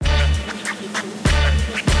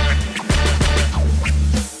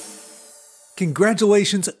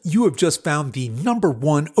Congratulations, you have just found the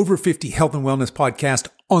 #1 over 50 health and wellness podcast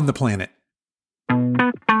on the planet.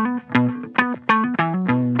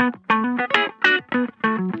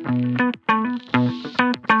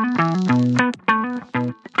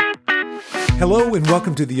 Hello and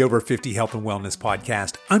welcome to the Over 50 Health and Wellness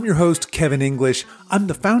Podcast. I'm your host, Kevin English. I'm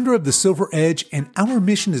the founder of The Silver Edge, and our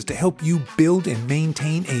mission is to help you build and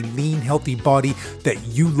maintain a lean, healthy body that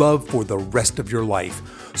you love for the rest of your life,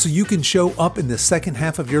 so you can show up in the second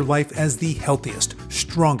half of your life as the healthiest,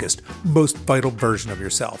 strongest, most vital version of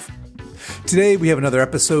yourself. Today, we have another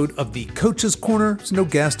episode of the Coach's Corner. It's no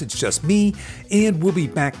guest, it's just me, and we'll be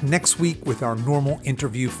back next week with our normal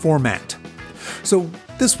interview format. So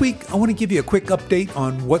this week, I want to give you a quick update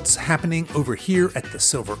on what's happening over here at the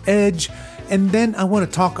Silver Edge, and then I want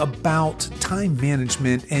to talk about time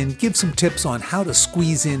management and give some tips on how to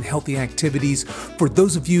squeeze in healthy activities for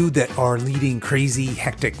those of you that are leading crazy,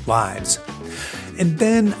 hectic lives. And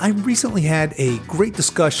then I recently had a great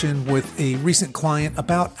discussion with a recent client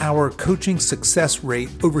about our coaching success rate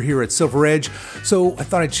over here at Silver Edge, so I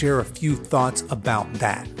thought I'd share a few thoughts about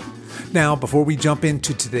that. Now, before we jump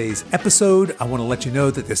into today's episode, I want to let you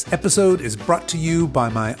know that this episode is brought to you by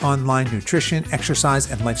my online nutrition,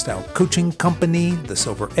 exercise, and lifestyle coaching company, The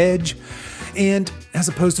Silver Edge. And as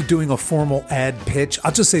opposed to doing a formal ad pitch,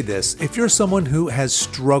 I'll just say this. If you're someone who has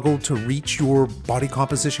struggled to reach your body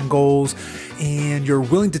composition goals and you're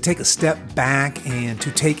willing to take a step back and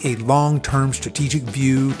to take a long-term strategic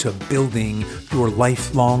view to building your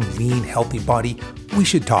lifelong, lean, healthy body, we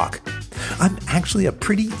should talk. I'm actually a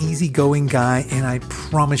pretty easygoing guy, and I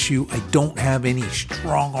promise you I don't have any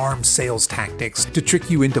strong-arm sales tactics to trick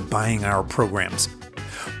you into buying our programs.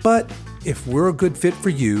 But if we're a good fit for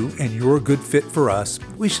you and you're a good fit for us,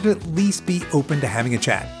 we should at least be open to having a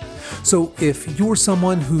chat. So if you're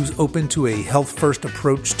someone who's open to a health-first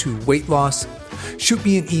approach to weight loss, shoot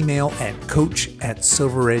me an email at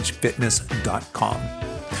coach@silveredgefitness.com.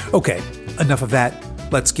 Okay, enough of that.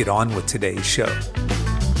 Let's get on with today's show.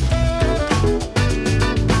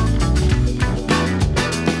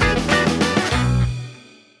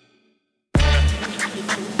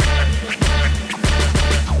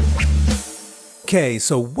 Okay,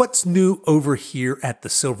 so what's new over here at the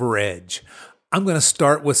Silver Edge? I'm going to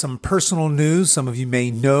start with some personal news. Some of you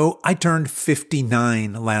may know I turned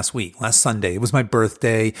 59 last Sunday. It was my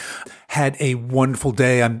birthday. Had a wonderful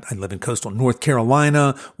day. I live in coastal North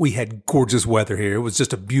Carolina. We had gorgeous weather here. It was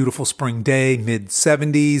just a beautiful spring day,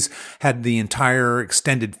 mid-70s. Had the entire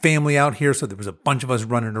extended family out here, so there was a bunch of us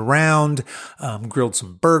running around, grilled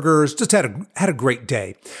some burgers, just had a great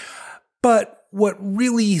day. But what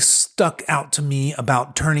really stuck out to me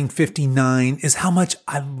about turning 59 is how much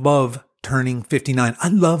I love turning 59. I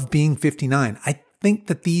love being 59. I think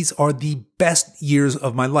that these are the best years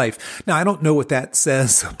of my life. Now, I don't know what that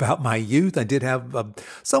says about my youth. I did have a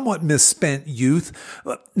somewhat misspent youth.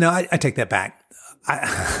 No, I take that back.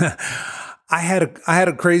 I had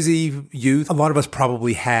a crazy youth. A lot of us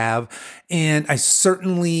probably have. And I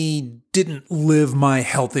certainly didn't live my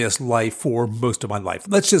healthiest life for most of my life.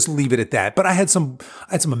 Let's just leave it at that. But I had some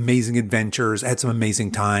amazing adventures. I had some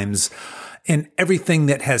amazing times. And everything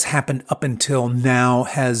that has happened up until now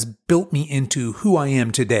has built me into who I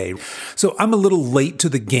am today. So I'm a little late to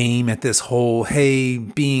the game at this whole, hey,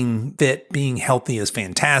 being fit, being healthy is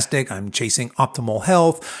fantastic. I'm chasing optimal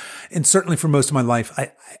health. And certainly for most of my life,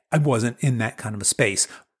 I wasn't in that kind of a space,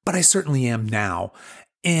 but I certainly am now.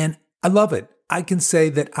 And I love it. I can say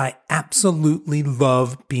that I absolutely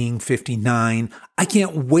love being 59. I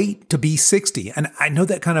can't wait to be 60. And I know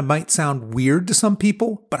that kind of might sound weird to some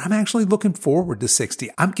people, but I'm actually looking forward to 60.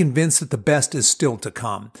 I'm convinced that the best is still to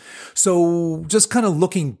come. So just kind of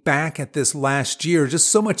looking back at this last year, just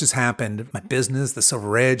so much has happened. My business, the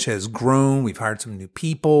Silver Edge, has grown. We've hired some new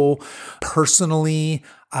people. Personally,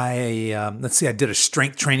 I did a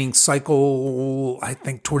strength training cycle, I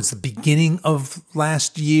think towards the beginning of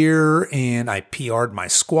last year, and I PR'd my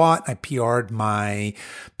squat. I PR'd my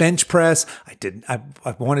bench press. I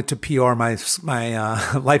wanted to PR my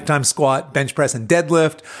lifetime squat, bench press, and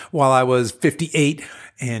deadlift while I was 58.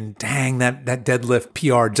 And dang, that deadlift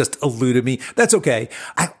PR just eluded me. That's okay.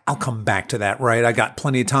 I'll come back to that, right? I got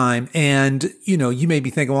plenty of time. And, you may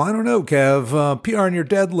be thinking, well, I don't know, Kev, PR on your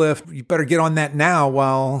deadlift, you better get on that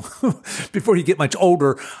now before you get much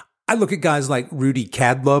older. I look at guys like Rudy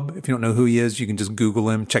Kadlub. If you don't know who he is, you can just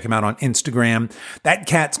Google him, check him out on Instagram. That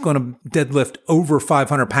cat's going to deadlift over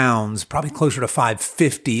 500 pounds, probably closer to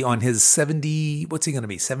 550 on his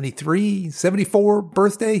 74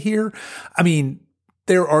 birthday here. I mean,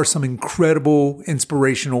 there are some incredible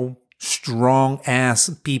inspirational strong ass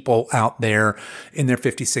people out there in their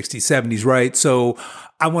 50s, 60s, 70s, right? So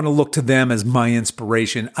I want to look to them as my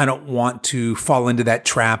inspiration. I don't want to fall into that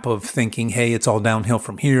trap of thinking, hey, it's all downhill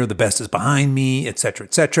from here. The best is behind me, et cetera,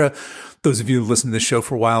 et cetera. Those of you who listen to this show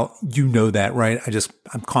for a while, you know that, right?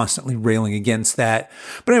 I'm constantly railing against that.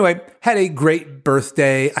 But anyway, had a great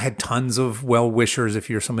birthday. I had tons of well-wishers. If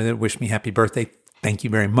you're somebody that wished me happy birthday, thank you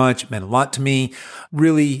very much. It meant a lot to me.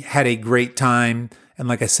 Really had a great time. And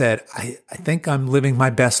like I said, I think I'm living my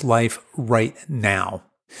best life right now.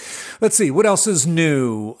 Let's see, what else is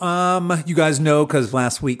new? You guys know, because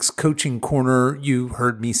last week's Coaching Corner, you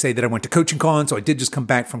heard me say that I went to Coaching Con, so I did just come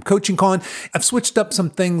back from Coaching Con. I've switched up some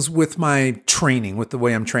things with my training, with the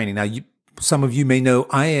way I'm training. Now, some of you may know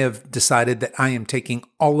I have decided that I am taking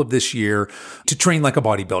all of this year to train like a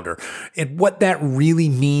bodybuilder. And what that really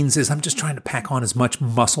means is I'm just trying to pack on as much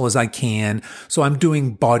muscle as I can. So I'm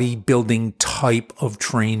doing bodybuilding type of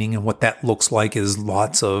training. And what that looks like is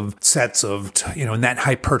lots of sets of, in that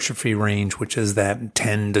hypertrophy range, which is that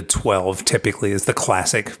 10 to 12 typically is the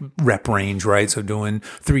classic rep range, right? So doing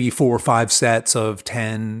 3, 4, 5 sets of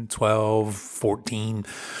 10, 12, 14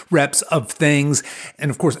 reps of things. And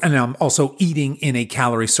of course, and I'm also eating in a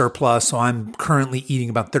calorie surplus. So I'm currently eating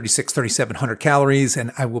about 3,700 calories,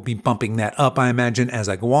 and I will be bumping that up, I imagine, as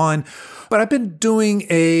I go on. But I've been doing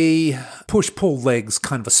a push-pull legs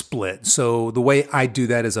kind of a split. So the way I do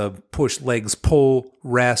that is a push legs pull,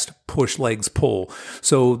 rest, push legs pull.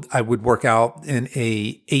 So I would work out in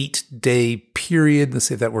a 8-day period. Let's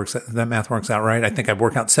see if that math works out right. I think I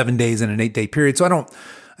work out 7 days in an 8-day period. So I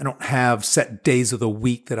don't have set days of the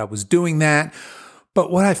week that I was doing that. But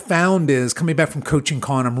what I found is coming back from Coaching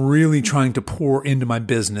Con, I'm really trying to pour into my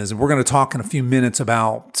business. And we're going to talk in a few minutes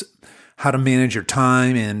about how to manage your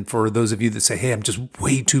time. And for those of you that say, hey, I'm just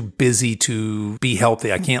way too busy to be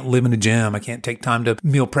healthy. I can't live in a gym. I can't take time to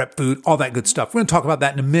meal prep food, all that good stuff. We're going to talk about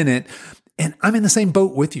that in a minute. And I'm in the same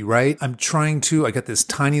boat with you, right? I got this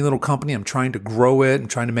tiny little company. I'm trying to grow it. I'm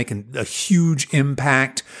trying to make a huge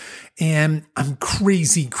impact. And I'm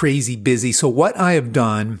crazy, crazy busy. So what I have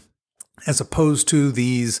done, as opposed to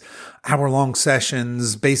these hour-long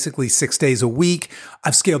sessions, basically 6 days a week,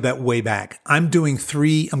 I've scaled that way back. I'm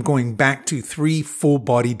going back to 3 full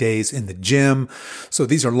body days in the gym. So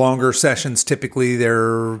these are longer sessions. Typically,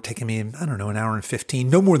 they're taking me, an hour and 15,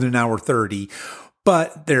 no more than an hour 30.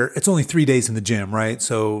 But it's only 3 days in the gym, right?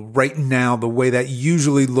 So right now, the way that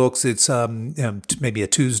usually looks, it's maybe a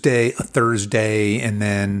Tuesday, a Thursday, and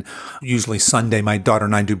then usually Sunday. My daughter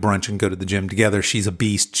and I do brunch and go to the gym together. She's a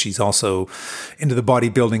beast. She's also into the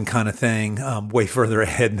bodybuilding kind of thing, way further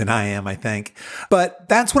ahead than I am, I think. But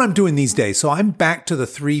that's what I'm doing these days. So I'm back to the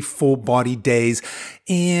 3 full body days,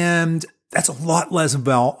 and that's a lot less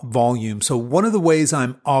volume. So one of the ways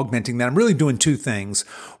I'm augmenting that, I'm really doing 2 things.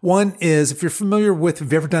 One is, if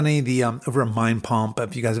you've ever done any of the, over at Mind Pump,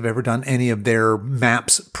 if you guys have ever done any of their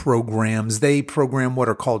MAPS programs, they program what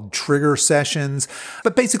are called trigger sessions.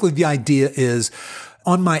 But basically the idea is,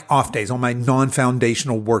 on my off days, on my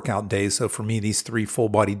non-foundational workout days, so for me, these 3 full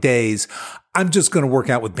body days, I'm just going to work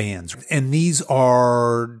out with bands. And these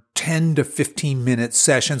are 10 to 15 minute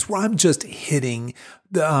sessions where I'm just hitting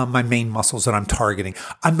my main muscles that I'm targeting.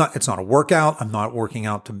 It's not a workout. I'm not working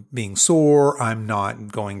out to being sore. I'm not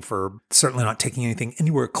certainly not taking anything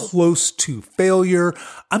anywhere close to failure.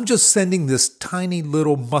 I'm just sending this tiny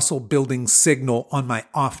little muscle building signal on my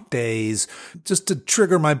off days just to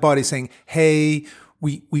trigger my body saying, hey,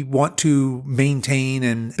 we want to maintain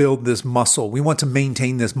and build this muscle. We want to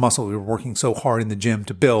maintain this muscle we're working so hard in the gym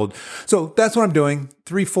to build. So that's what I'm doing.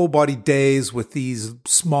 3 full body days with these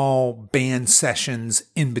small band sessions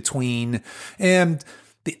in between. And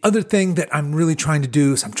the other thing that I'm really trying to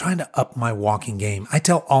do is I'm trying to up my walking game. I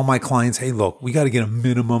tell all my clients, hey, look, we got to get a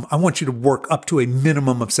minimum. I want you to work up to a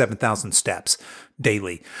minimum of 7,000 steps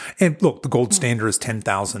daily. And look, the gold standard is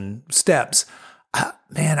 10,000 steps.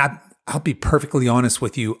 I'll be perfectly honest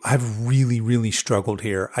with you. I've really, really struggled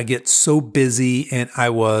here. I get so busy, and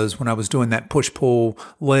when I was doing that push-pull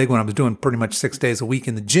leg, when I was doing pretty much 6 days a week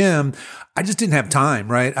in the gym, I just didn't have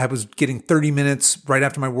time, right? I was getting 30 minutes right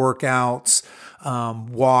after my workouts,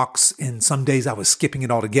 walks, and some days I was skipping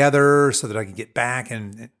it altogether so that I could get back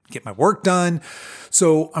and get my work done.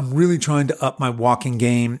 So I'm really trying to up my walking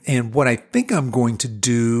game. And what I think I'm going to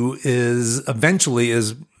do is eventually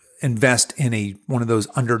invest in one of those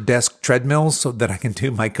under desk treadmills so that I can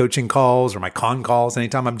do my coaching calls or my con calls.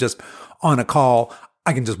 Anytime I'm just on a call,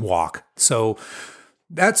 I can just walk. So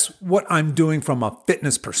that's what I'm doing from a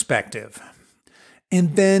fitness perspective.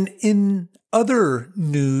 And then in Other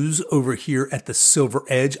news over here at the Silver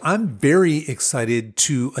Edge, I'm very excited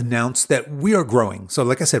to announce that we are growing. So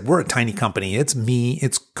like I said, we're a tiny company. It's me,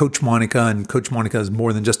 it's Coach Monica, and Coach Monica is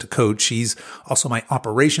more than just a coach. She's also my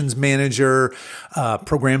operations manager,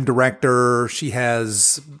 program director. She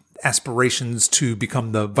has aspirations to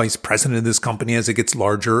become the vice president of this company as it gets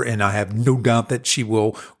larger. And I have no doubt that she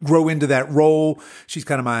will grow into that role. She's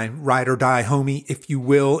kind of my ride or die homie, if you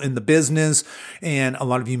will, in the business. And a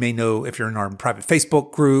lot of you may know, if you're in our private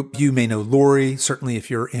Facebook group, you may know Lori. Certainly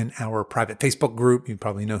if you're in our private Facebook group, you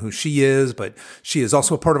probably know who she is, but she is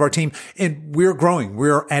also a part of our team. And we're growing.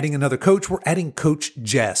 We're adding another coach. We're adding Coach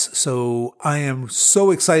Jess. So I am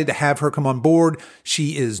so excited to have her come on board.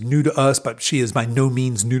 She is new to us, but she is by no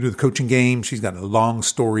means new to the coaching game. She's got a long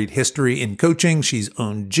storied history in coaching. She's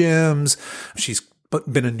owned gyms. She's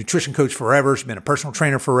been a nutrition coach forever. She's been a personal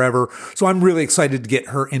trainer forever. So I'm really excited to get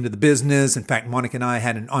her into the business. In fact, Monica and I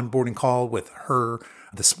had an onboarding call with her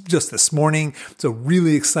just this morning. So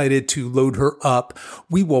really excited to load her up.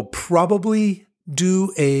 We will probably do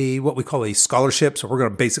what we call a scholarship. So we're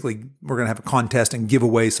going to have a contest and give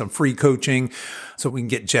away some free coaching so we can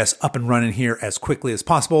get Jess up and running here as quickly as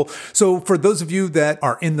possible. So for those of you that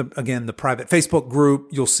are in the private Facebook group,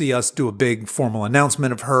 you'll see us do a big formal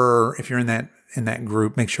announcement of her. If you're in that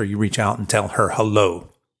group, make sure you reach out and tell her hello.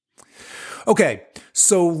 Okay,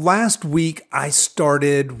 so last week I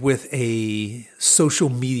started with a social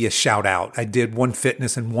media shout out. I did one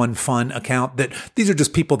fitness and one fun account. These are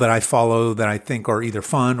just people that I follow that I think are either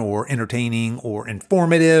fun or entertaining or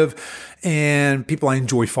informative, and people I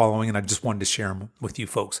enjoy following, and I just wanted to share them with you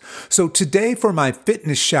folks. So today for my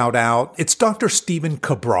fitness shout out, it's Dr. Stephen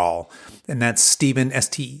Cabral, and that's Stephen,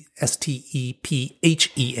 Stephen,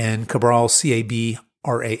 Cabral,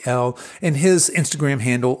 Cabral, and his Instagram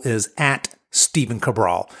handle is @Stephen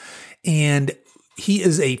Cabral. And he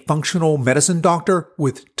is a functional medicine doctor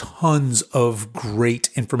with tons of great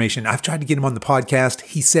information. I've tried to get him on the podcast.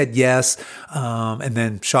 He said yes, and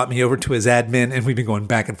then shot me over to his admin, and we've been going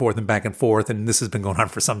back and forth, and this has been going on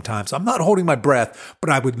for some time. So I'm not holding my breath, but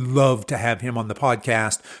I would love to have him on the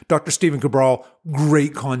podcast. Dr. Stephen Cabral,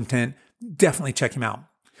 great content. Definitely check him out.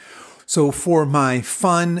 So for my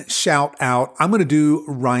fun shout out, I'm going to do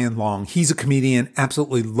Ryan Long. He's a comedian.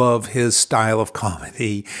 Absolutely love his style of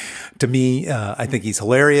comedy. To me, I think he's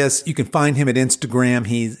hilarious. You can find him at Instagram.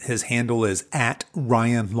 His handle is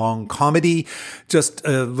 @RyanLongComedy. Just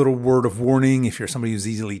a little word of warning. If you're somebody who's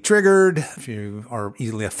easily triggered, if you are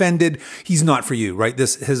easily offended, he's not for you, right?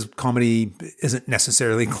 His comedy isn't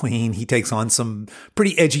necessarily clean. He takes on some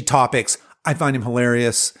pretty edgy topics. I find him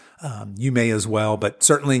hilarious. You may as well, but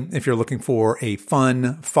certainly if you're looking for a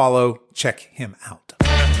fun follow, check him out.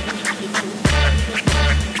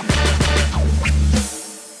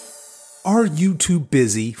 Are you too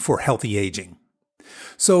busy for healthy aging?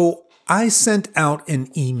 So I sent out an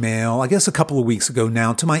email, I guess a couple of weeks ago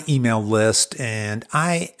now, to my email list, and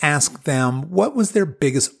I asked them what was their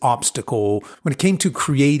biggest obstacle when it came to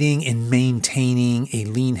creating and maintaining a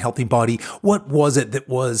lean, healthy body. What was it that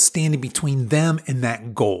was standing between them and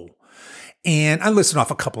that goal? And I listed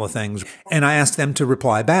off a couple of things, and I asked them to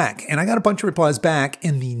reply back. And I got a bunch of replies back,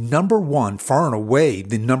 and far and away,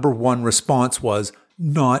 the number one response was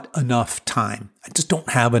not enough time. I just don't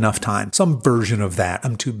have enough time. Some version of that.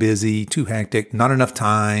 I'm too busy, too hectic, not enough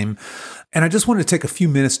time. And I just wanted to take a few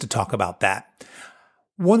minutes to talk about that.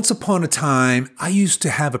 Once upon a time, I used to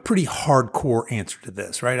have a pretty hardcore answer to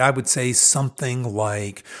this, right? I would say something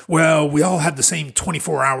like, well, we all have the same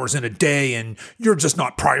 24 hours in a day and you're just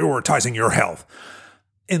not prioritizing your health.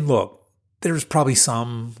 And look, there's probably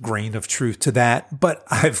some grain of truth to that, but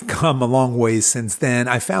I've come a long ways since then.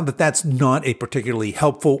 I found that that's not a particularly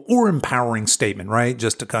helpful or empowering statement, right?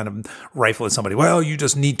 Just to kind of rifle at somebody, well, you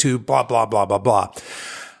just need to blah, blah, blah, blah, blah.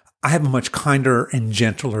 I have a much kinder and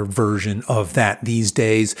gentler version of that these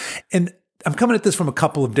days. And I'm coming at this from a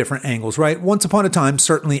couple of different angles, right? Once upon a time,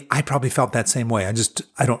 certainly I probably felt that same way. I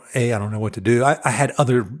don't know what to do. I had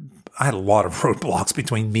a lot of roadblocks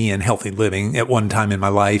between me and healthy living at one time in my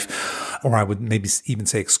life, or I would maybe even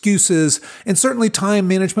say excuses. And certainly time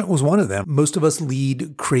management was one of them. Most of us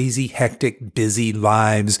lead crazy, hectic, busy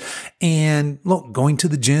lives. And look, going to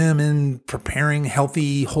the gym and preparing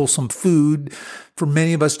healthy, wholesome food for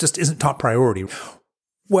many of us just isn't top priority.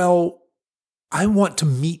 Well, I want to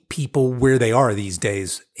meet people where they are these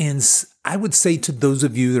days. And I would say to those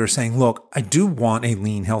of you that are saying, look, I do want a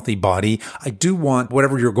lean, healthy body. I do want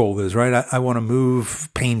whatever your goal is, right? I want to move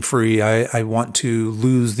pain-free. I want to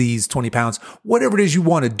lose these 20 pounds, whatever it is you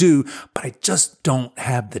want to do, but I just don't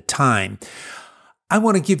have the time. I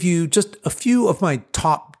want to give you just a few of my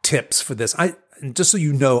top tips for this. And just so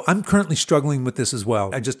you know, I'm currently struggling with this as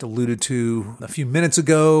well. I just alluded to a few minutes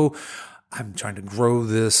ago, I'm trying to grow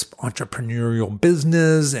this entrepreneurial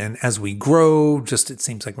business. And as we grow, it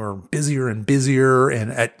seems like we're busier and busier.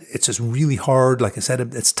 And it's just really hard. Like I said,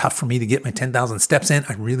 it's tough for me to get my 10,000 steps in.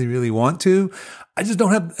 I really, really want to. I just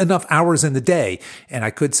don't have enough hours in the day. And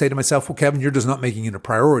I could say to myself, well, Kevin, you're just not making it a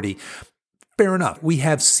priority. Fair enough. We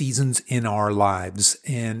have seasons in our lives.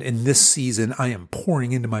 And in this season, I am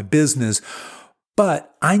pouring into my business.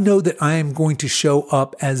 But I know that I am going to show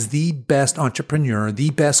up as the best entrepreneur, the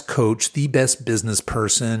best coach, the best business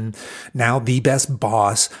person, now the best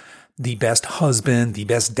boss, the best husband, the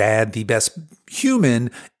best dad, the best human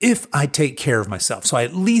if I take care of myself. So I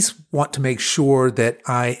at least want to make sure that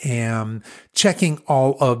I am checking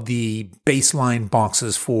all of the baseline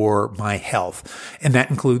boxes for my health. And that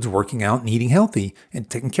includes working out and eating healthy and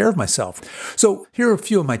taking care of myself. So here are a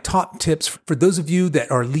few of my top tips for those of you that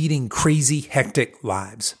are leading crazy, hectic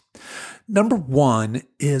lives. Number one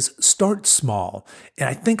is start small. And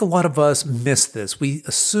I think a lot of us miss this. We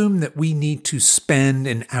assume that we need to spend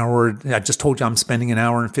an hour. I just told you I'm spending an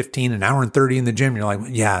hour and 15, an hour and 30 in the gym. You're like,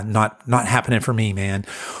 yeah, not happening for me, man.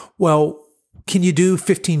 Well, can you do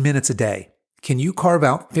 15 minutes a day? Can you carve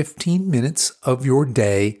out 15 minutes of your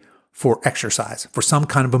day for exercise, for some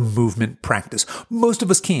kind of a movement practice? Most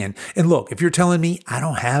of us can. And look, if you're telling me I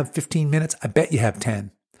don't have 15 minutes, I bet you have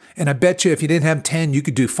 10. And I bet you if you didn't have 10, you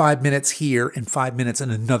could do 5 minutes here and 5 minutes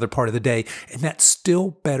in another part of the day. And that's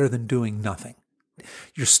still better than doing nothing.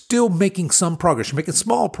 You're still making some progress. You're making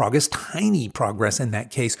small progress, tiny progress in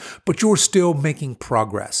that case, but you're still making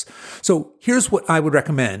progress. So here's what I would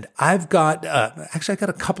recommend. I've got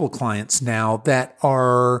a couple of clients now that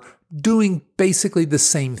are doing basically the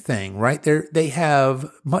same thing, right? They have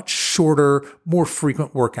much shorter, more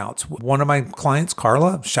frequent workouts. One of my clients,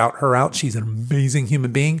 Carla, shout her out. She's an amazing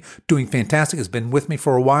human being, doing fantastic, has been with me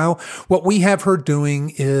for a while. What we have her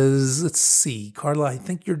doing is, let's see, Carla, I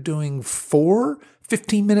think you're doing 4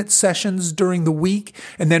 15-minute sessions during the week,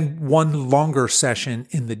 and then one longer session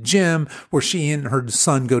in the gym where she and her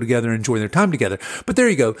son go together and enjoy their time together. But there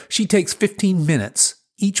you go. She takes 15 minutes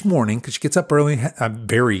each morning because she gets up early,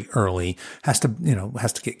 very early, has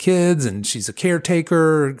to get kids, and she's a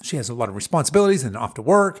caretaker. She has a lot of responsibilities and off to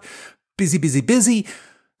work, busy.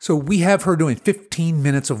 So we have her doing 15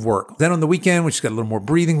 minutes of work. Then on the weekend, when she's got a little more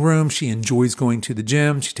breathing room, she enjoys going to the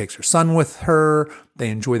gym. She takes her son with her. They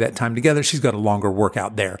enjoy that time together. She's got a longer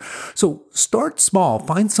workout there. So start small.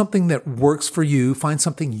 Find something that works for you. Find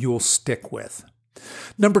something you'll stick with.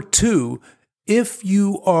 Number 2, if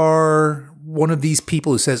you are one of these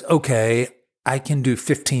people who says, okay, I can do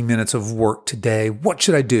 15 minutes of work today, what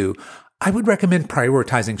should I do? I would recommend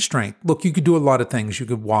prioritizing strength. Look, you could do a lot of things. You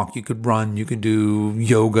could walk, you could run, you could do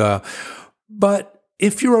yoga. But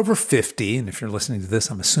if you're over 50, and if you're listening to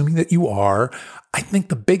this, I'm assuming that you are, I think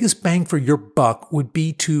the biggest bang for your buck would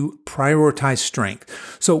be to prioritize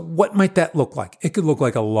strength. So what might that look like? It could look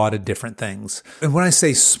like a lot of different things. And when I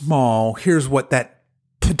say small, here's what that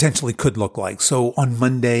potentially could look like. So on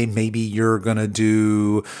Monday, maybe you're going to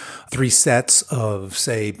do 3 sets of,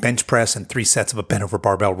 say, bench press and 3 sets of a bent over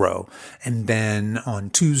barbell row. And then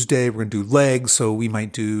on Tuesday, we're going to do legs. So we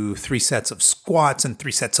might do 3 sets of squats and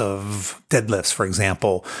 3 sets of deadlifts, for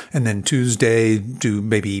example. And then Tuesday, do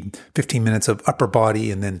maybe 15 minutes of upper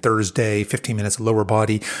body. And then Thursday, 15 minutes of lower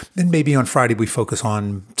body. Then maybe on Friday, we focus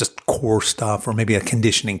on just core stuff or maybe a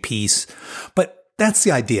conditioning piece. But that's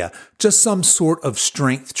the idea. Just some sort of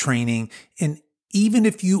strength training. And even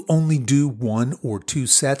if you only do 1 or 2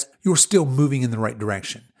 sets, you're still moving in the right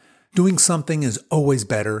direction. Doing something is always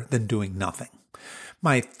better than doing nothing.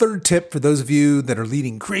 My third tip for those of you that are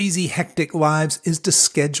leading crazy, hectic lives is to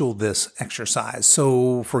schedule this exercise.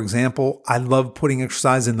 So, for example, I love putting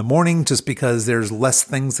exercise in the morning just because there's less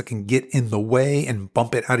things that can get in the way and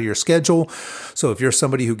bump it out of your schedule. So if you're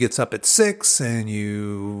somebody who gets up at 6 and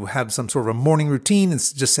you have some sort of a morning routine, and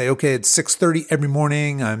just say, okay, it's 6:30 every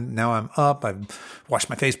morning. I'm up. I've washed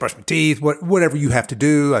my face, brushed my teeth, whatever you have to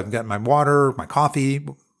do. I've got my water, my coffee,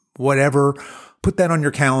 whatever. Put that on your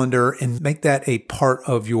calendar and make that a part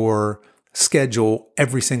of your schedule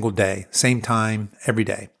every single day, same time, every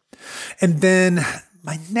day. And then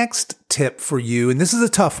my next tip for you, and this is a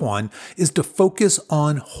tough one, is to focus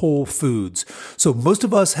on whole foods. So most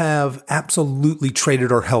of us have absolutely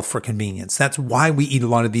traded our health for convenience. That's why we eat a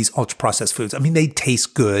lot of these ultra-processed foods. I mean, they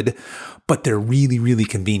taste good, but they're really, really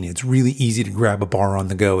convenient. It's really easy to grab a bar on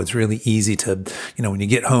the go. It's really easy to, when you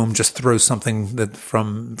get home, just throw something that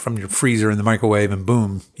from your freezer in the microwave and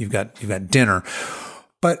boom, you've got dinner.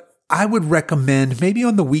 But I would recommend maybe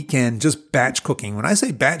on the weekend, just batch cooking. When I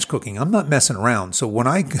say batch cooking, I'm not messing around. So when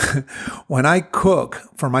I, when I cook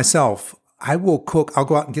for myself, I'll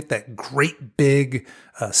go out and get that great big,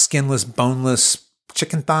 skinless, boneless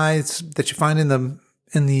chicken thighs that you find in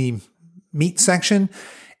the meat section.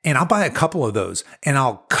 And I'll buy a couple of those and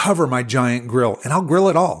I'll cover my giant grill and I'll grill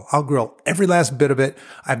it all. I'll grill every last bit of it.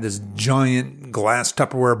 I have this giant glass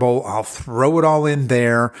Tupperware bowl. I'll throw it all in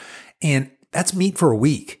there and that's meat for a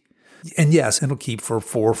week. And yes, it'll keep for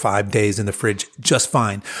 4 or 5 days in the fridge just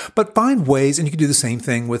fine. But find ways, and you can do the same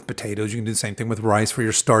thing with potatoes. You can do the same thing with rice for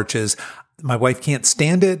your starches. My wife can't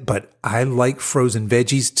stand it, but I like frozen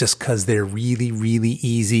veggies just because they're really, really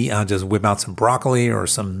easy. I'll just whip out some broccoli or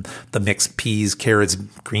the mixed peas, carrots,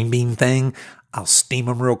 green bean thing. I'll steam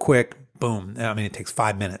them real quick. Boom. I mean, it takes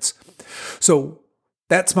 5 minutes. So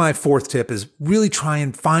that's my fourth tip, is really try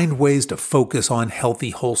and find ways to focus on healthy,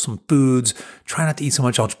 wholesome foods. Try not to eat so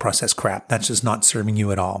much ultra-processed crap. That's just not serving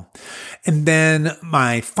you at all. And then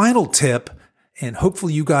my final tip, and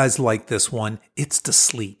hopefully you guys like this one, it's to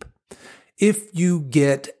sleep. If you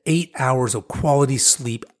get 8 hours of quality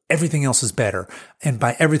sleep, everything else is better. And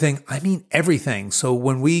by everything, I mean everything. So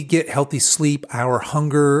when we get healthy sleep, our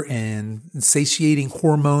hunger and satiating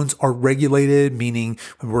hormones are regulated, meaning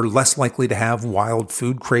we're less likely to have wild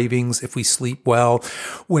food cravings if we sleep well.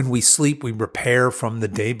 When we sleep, we repair from the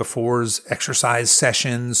day before's exercise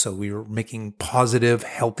sessions. So we are making positive,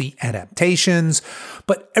 healthy adaptations.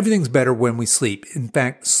 But everything's better when we sleep. In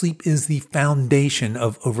fact, sleep is the foundation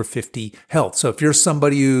of over 50 health. So if you're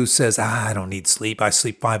somebody who says, I don't need sleep, I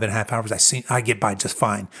sleep 5.5 hours, I get by just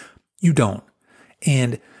fine. You don't.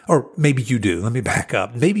 Or maybe you do. Let me back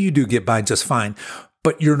up. Maybe you do get by just fine,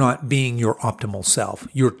 but you're not being your optimal self.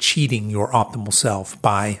 You're cheating your optimal self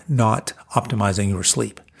by not optimizing your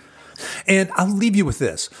sleep. And I'll leave you with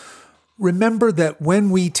this. Remember that when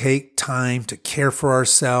we take time to care for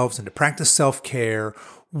ourselves and to practice self-care,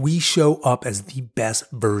 we show up as the best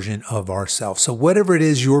version of ourselves. So whatever it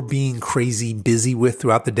is you're being crazy busy with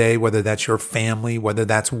throughout the day, whether that's your family, whether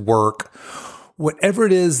that's work, whatever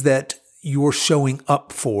it is that you're showing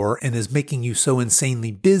up for and is making you so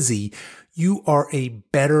insanely busy, you are a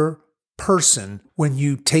better person when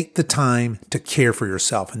you take the time to care for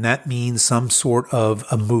yourself. And that means some sort of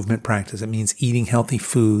a movement practice. It means eating healthy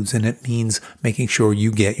foods, and it means making sure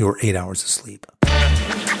you get your 8 hours of sleep.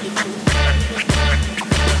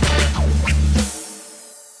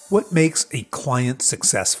 What makes a client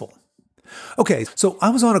successful? Okay, so I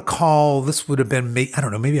was on a call, this would have been,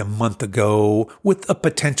 maybe a month ago, with a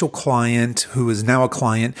potential client who is now a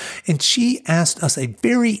client, and she asked us a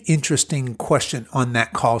very interesting question on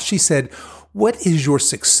that call. She said, what is your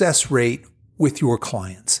success rate with your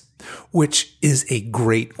clients? Which is a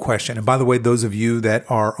great question. And by the way, those of you that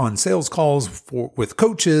are on sales calls with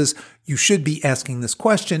coaches, you should be asking this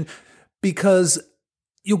question because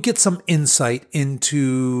you'll get some insight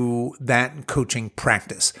into that coaching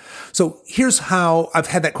practice. So here's how I've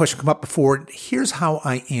had that question come up before. Here's how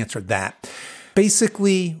I answered that.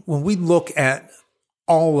 Basically, when we look at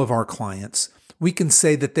all of our clients, we can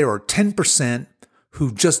say that there are 10%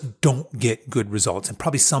 who just don't get good results. And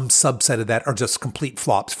probably some subset of that are just complete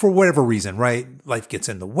flops for whatever reason, right? Life gets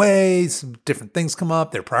in the way, some different things come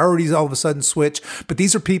up, their priorities all of a sudden switch. But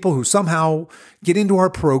these are people who somehow get into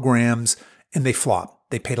our programs and they flop.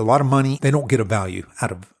 They paid a lot of money. They don't get a value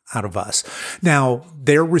out of us. Now,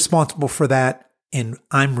 they're responsible for that, and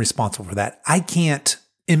I'm responsible for that. I can't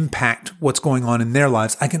impact what's going on in their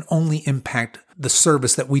lives. I can only impact the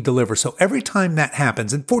service that we deliver. So every time that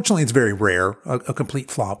happens, and fortunately it's very rare, a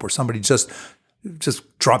complete flop where somebody just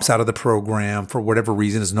drops out of the program for whatever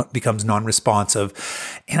reason, becomes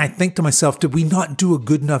non-responsive. And I think to myself, did we not do a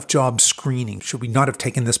good enough job screening? Should we not have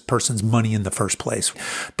taken this person's money in the first place?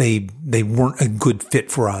 They weren't a good fit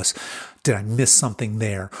for us. Did I miss something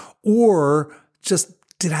there? Or just,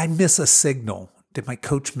 did I miss a signal? Did my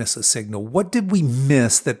coach miss a signal? What did we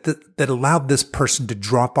miss that allowed this person to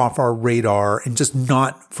drop off our radar and just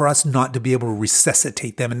for us not to be able to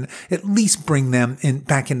resuscitate them and at least bring them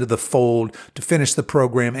back into the fold to finish the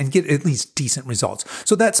program and get at least decent results?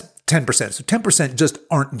 So that's 10%. So 10% just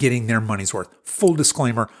aren't getting their money's worth. Full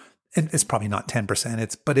disclaimer, and it's probably not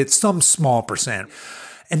 10%, but it's some small percent.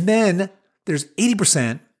 And then there's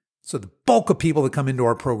 80%. So the bulk of people that come into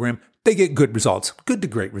our program, they get good results, good to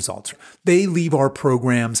great results. They leave our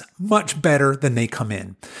programs much better than they come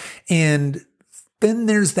in. And then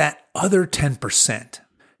there's that other 10%.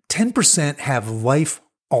 10% have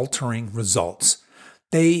life-altering results.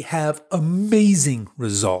 They have amazing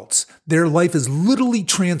results. Their life is literally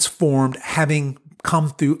transformed having come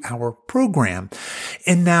through our program.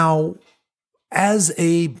 And now As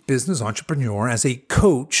a business entrepreneur, as a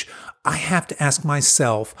coach, I have to ask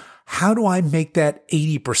myself, how do I make that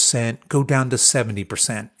 80% go down to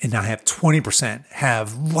 70%? And I have 20%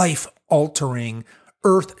 have life-altering,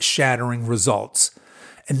 earth-shattering results.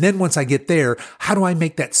 And then once I get there, how do I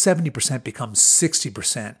make that 70% become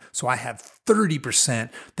 60%? So I have 30%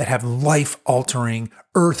 that have life-altering,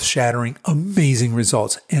 earth-shattering, amazing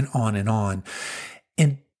results, and on and on.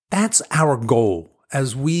 And that's our goal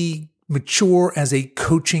as we mature as a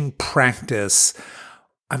coaching practice.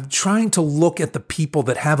 I'm trying to look at the people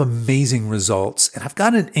that have amazing results, and I've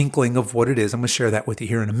got an inkling of what it is. I'm going to share that with you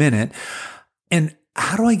here in a minute. And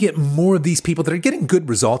how do I get more of these people that are getting good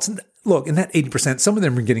results? And look, in that 80%, some of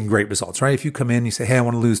them are getting great results, right? If you come in, you say, hey, I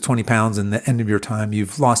want to lose 20 pounds, and at the end of your time,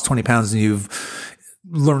 you've lost 20 pounds and you've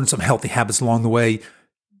learned some healthy habits along the way.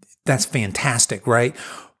 That's fantastic, right?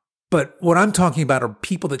 But what I'm talking about are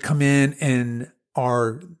people that come in and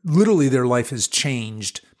are literally their life has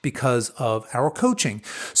changed because of our coaching.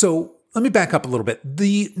 So let me back up a little bit.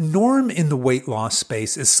 The norm in the weight loss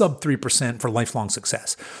space is sub 3% for lifelong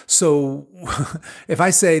success. So if I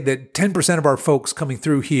say that 10% of our folks coming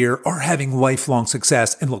through here are having lifelong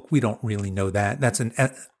success, and look, we don't really know that.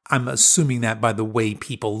 I'm assuming that by the way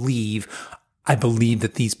people leave. I believe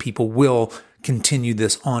that these people will continue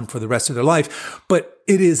this on for the rest of their life, but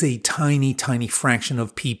it is a tiny, tiny fraction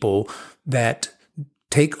of people that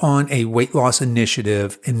take on a weight loss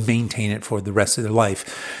initiative and maintain it for the rest of their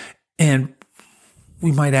life. And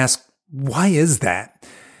we might ask, why is that?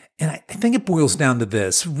 And I think it boils down to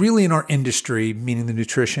this. Really, in our industry, meaning the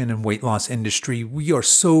nutrition and weight loss industry, we are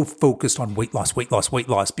so focused on weight loss,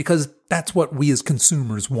 because that's what we as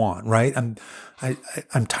consumers want, right?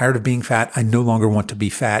 I'm tired of being fat. I no longer want to be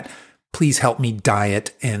fat. Please help me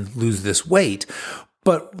diet and lose this weight.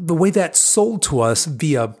 But the way that's sold to us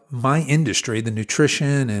via my industry, the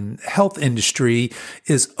nutrition and health industry,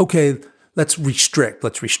 is, okay, let's restrict.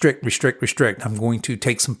 I'm going to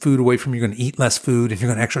take some food away from you. You're going to eat less food, and you're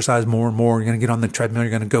going to exercise more and more. You're going to get on the treadmill.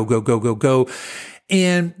 You're going to go.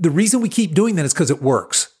 And the reason we keep doing that is because it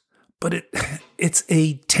works. But it's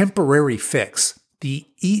a temporary fix. The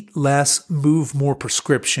eat less, move more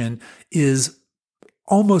prescription is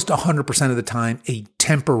almost 100% of the time a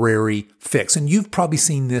temporary fix. And you've probably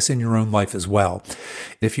seen this in your own life as well.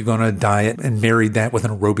 If you've gone on a diet and married that with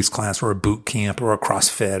an aerobics class or a boot camp or a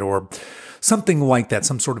CrossFit or something like that,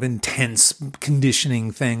 some sort of intense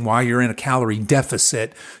conditioning thing while you're in a calorie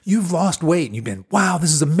deficit, you've lost weight and you've been, wow,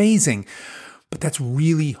 this is amazing. But that's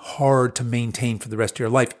really hard to maintain for the rest of your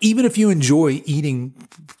life. Even if you enjoy eating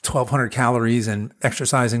 1,200 calories and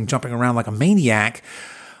exercising, jumping around like a maniac,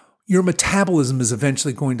 your metabolism is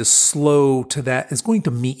eventually going to slow to that. It's going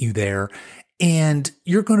to meet you there, and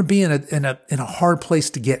you're going to be in a hard place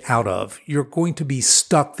to get out of. You're going to be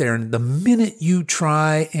stuck there. And the minute you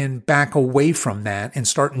try and back away from that and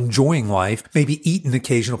start enjoying life, maybe eat an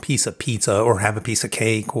occasional piece of pizza or have a piece of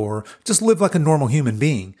cake or just live like a normal human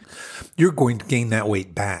being, you're going to gain that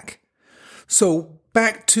weight back. So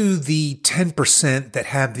back to the 10% that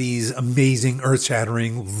have these amazing,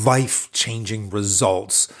 earth-shattering, life-changing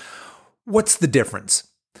results. What's the difference?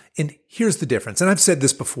 And here's the difference. And I've said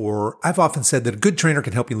this before. I've often said that a good trainer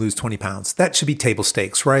can help you lose 20 pounds. That should be table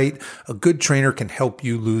stakes, right? A good trainer can help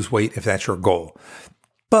you lose weight if that's your goal.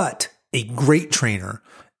 But a great trainer,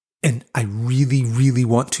 and I really, really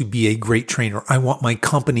want to be a great trainer, I want my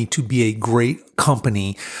company to be a great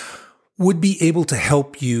company, would be able to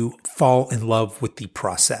help you fall in love with the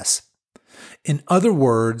process. In other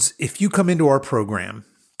words, if you come into our program,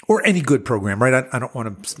 or any good program, right? I don't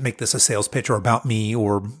want to make this a sales pitch or about me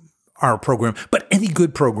or our program, but any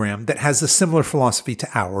good program that has a similar philosophy to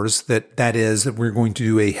ours, that is that we're going to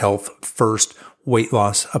do a health first weight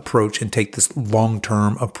loss approach and take this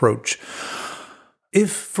long-term approach.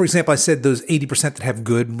 If, for example, I said those 80% that have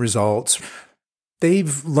good results,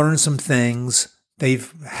 they've learned some things.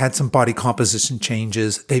 They've had some body composition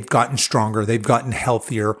changes. They've gotten stronger. They've gotten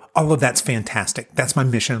healthier. All of that's fantastic. That's my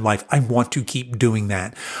mission in life. I want to keep doing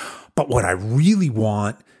that. But what I really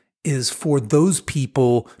want is for those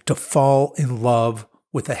people to fall in love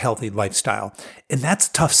with a healthy lifestyle. And that's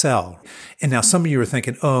a tough sell. And now some of you are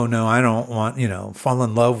thinking, oh no, I don't want, fall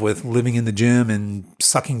in love with living in the gym and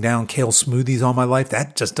sucking down kale smoothies all my life.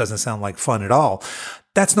 That just doesn't sound like fun at all.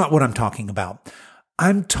 That's not what I'm talking about.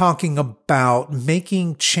 I'm talking about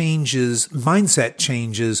making changes, mindset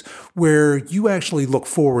changes, where you actually look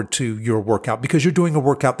forward to your workout because you're doing a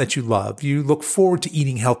workout that you love. You look forward to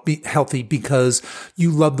eating healthy because you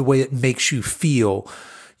love the way it makes you feel.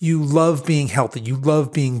 You love being healthy. You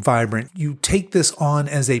love being vibrant. You take this on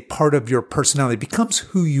as a part of your personality. It becomes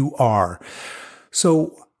who you are.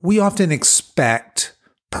 So We often expect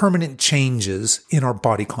permanent changes in our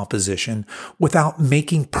body composition without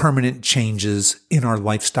making permanent changes in our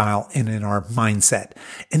lifestyle and in our mindset.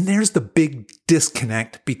 And there's the big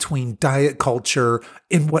disconnect between diet culture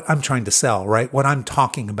and what I'm trying to sell, right? What I'm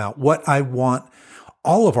talking about, what I want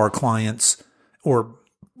all of our clients, or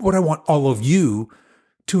what I want all of you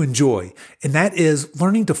to enjoy. And that is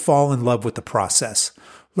learning to fall in love with the process.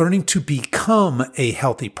 Learning to become a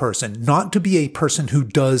healthy person, not to be a person who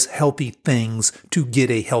does healthy things to get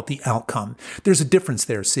a healthy outcome. There's a difference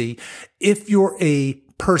there, see? If you're a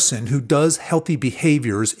person who does healthy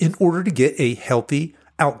behaviors in order to get a healthy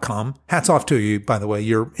outcome, hats off to you, by the way,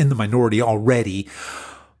 you're in the minority already.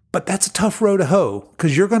 But that's a tough row to hoe,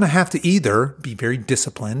 because you're going to have to either be very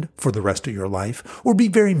disciplined for the rest of your life or be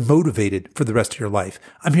very motivated for the rest of your life.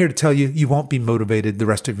 I'm here to tell you, you won't be motivated the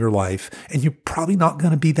rest of your life, and you're probably not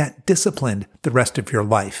going to be that disciplined the rest of your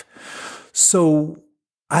life. So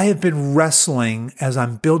I have been wrestling as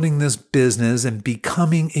I'm building this business and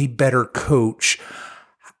becoming a better coach.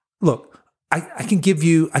 Look, I can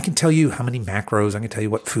tell you how many macros, I can tell you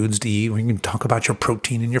what foods to eat. We can talk about your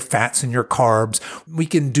protein and your fats and your carbs. We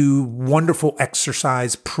can do wonderful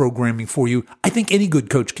exercise programming for you. I think any good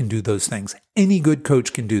coach can do those things. Any good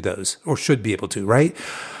coach can do those, or should be able to, right?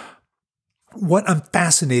 What I'm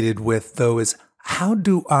fascinated with, though, is how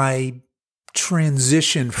do I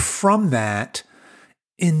transition from that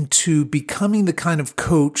into becoming the kind of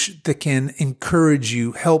coach that can encourage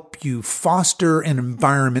you, help you, foster an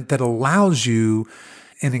environment that allows you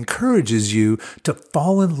and encourages you to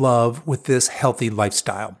fall in love with this healthy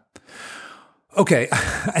lifestyle. Okay,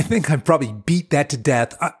 I think I probably beat that to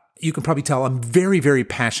death. You can probably tell I'm very, very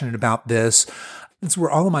passionate about this. It's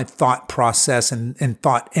where all of my thought process and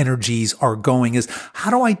thought energies are going, is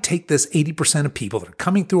how do I take this 80% of people that are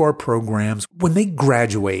coming through our programs, when they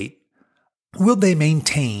graduate, will they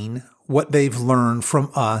maintain what they've learned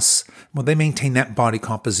from us? Will they maintain that body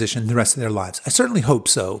composition the rest of their lives? I certainly hope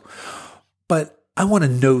so, but I want to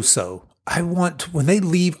know so. When they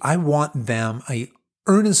leave, I want them, I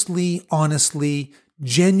earnestly, honestly,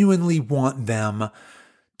 genuinely want them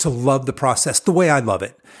to love the process the way I love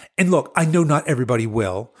it. And look, I know not everybody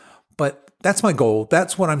will, but that's my goal.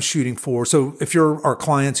 That's what I'm shooting for. So if you're our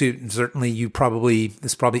clients,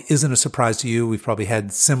 this probably isn't a surprise to you. We've probably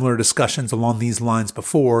had similar discussions along these lines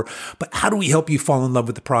before, but how do we help you fall in love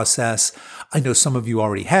with the process? I know some of you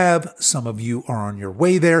already have, some of you are on your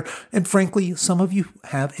way there, and frankly, some of you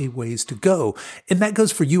have a ways to go. And that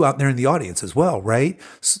goes for you out there in the audience as well, right?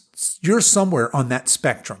 You're somewhere on that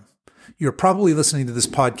spectrum. You're probably listening to this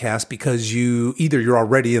podcast because you're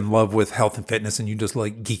already in love with health and fitness and you just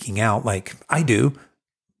like geeking out like I do.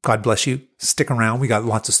 God bless you. Stick around. We got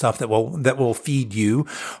lots of stuff that will feed you.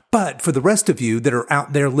 But for the rest of you that are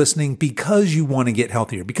out there listening because you want to get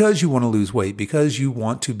healthier, because you want to lose weight, because you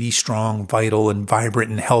want to be strong, vital, and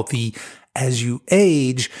vibrant and healthy as you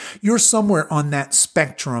age, you're somewhere on that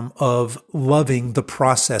spectrum of loving the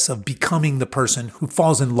process of becoming the person who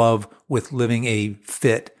falls in love with living a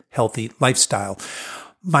fit, healthy lifestyle.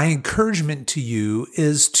 My encouragement to you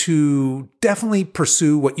is to definitely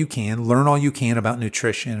pursue what you can, learn all you can about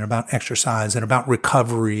nutrition and about exercise and about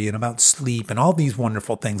recovery and about sleep and all these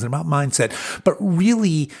wonderful things and about mindset, but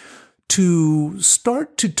really to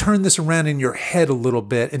start to turn this around in your head a little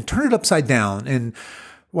bit and turn it upside down. And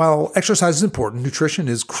while exercise is important, nutrition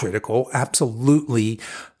is critical, absolutely.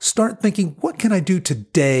 Start thinking, what can I do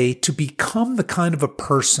today to become the kind of a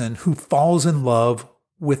person who falls in love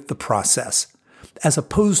with the process, as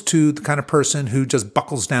opposed to the kind of person who just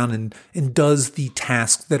buckles down and does the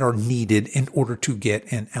tasks that are needed in order to get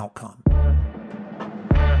an outcome.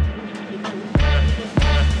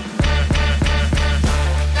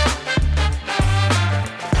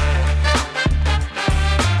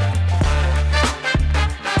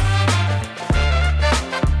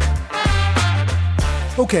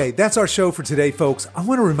 Okay, that's our show for today, folks. I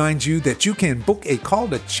want to remind you that you can book a call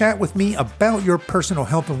to chat with me about your personal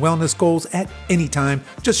health and wellness goals at any time.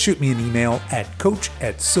 Just shoot me an email at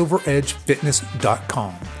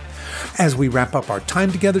coach@silveredgefitness.com. As we wrap up our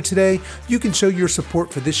time together today, you can show your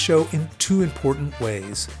support for this show in two important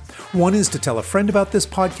ways. One is to tell a friend about this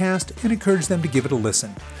podcast and encourage them to give it a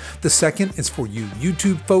listen. The second is for you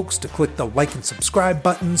YouTube folks to click the like and subscribe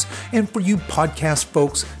buttons, and for you podcast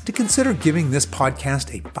folks to consider giving this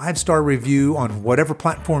podcast a 5-star review on whatever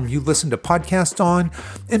platform you listen to podcasts on,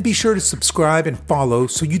 and be sure to subscribe and follow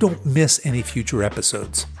so you don't miss any future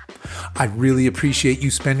episodes. I really appreciate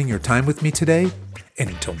you spending your time with me today, and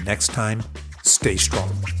until next time, stay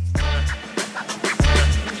strong.